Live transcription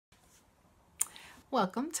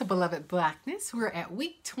Welcome to Beloved Blackness. We're at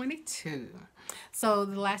week 22. So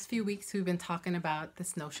the last few weeks we've been talking about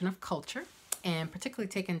this notion of culture, and particularly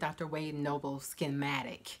taking Dr. Wade Noble's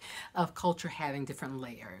schematic of culture having different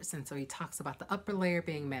layers. And so he talks about the upper layer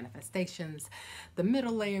being manifestations, the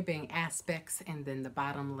middle layer being aspects, and then the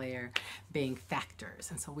bottom layer being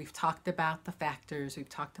factors. And so we've talked about the factors, we've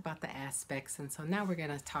talked about the aspects, and so now we're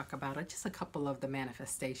going to talk about just a couple of the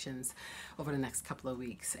manifestations over the next couple of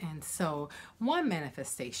weeks. And so one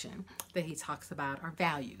manifestation that he talks about are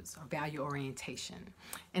values, or value orientation.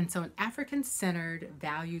 And so an African-centered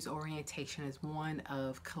values orientation is one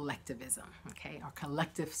of collectivism, okay, or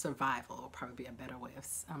collective survival will probably be a better way of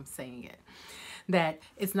saying it. That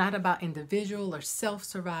it's not about individual or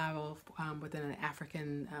self-survival within an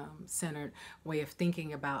African-centered way of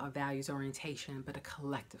thinking about a values orientation, but a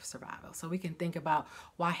collective survival. So we can think about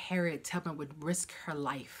why Harriet Tubman would risk her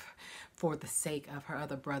life for the sake of her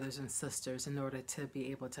other brothers and sisters in order to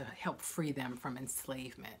be able to help free them from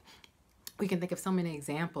enslavement. We can think of so many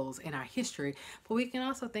examples in our history, but we can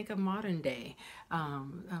also think of modern day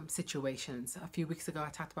situations. A few weeks ago, I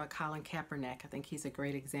talked about Colin Kaepernick. I think he's a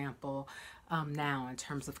great example now in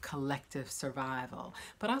terms of collective survival.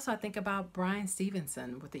 But also I think about Bryan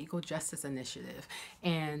Stevenson with the Equal Justice Initiative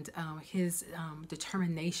and his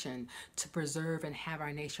determination to preserve and have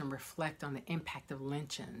our nation reflect on the impact of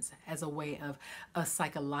lynchings as a way of us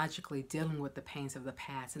psychologically dealing with the pains of the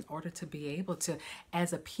past in order to be able to,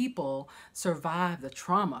 as a people, survive the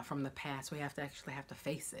trauma from the past. We have to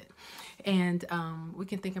face it. And we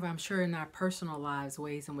can think about, I'm sure in our personal lives,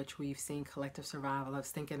 ways in which we've seen collective survival. I was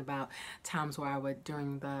thinking about times where I would,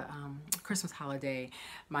 during the Christmas holiday,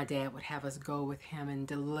 my dad would have us go with him and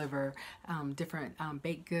deliver different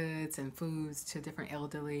baked goods and foods to different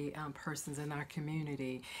elderly persons in our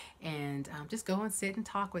community, and just go and sit and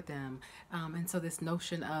talk with them. And so this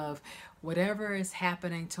notion of whatever is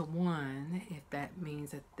happening to one, if that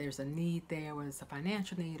means that there's a need there, whether it's a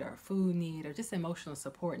financial need or a food need or just emotional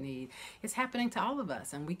support need, it's happening to all of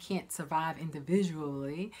us, and we can't survive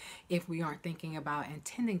individually if we aren't thinking about and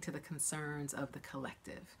tending to the concerns of the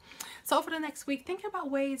collective. So over the next week, think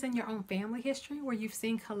about ways in your own family history where you've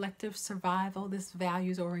seen collective survival, this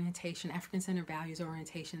values orientation, African-centered values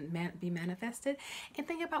orientation be manifested, and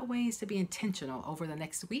think about ways to be intentional over the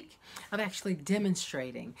next week of actually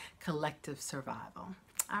demonstrating collective survival.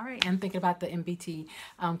 All right, I'm thinking about the MBT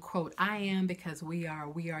quote, I am because we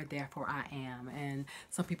are, therefore I am. And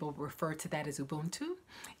some people refer to that as Ubuntu.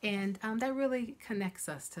 And that really connects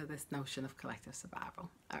us to this notion of collective survival.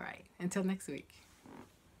 All right, until next week.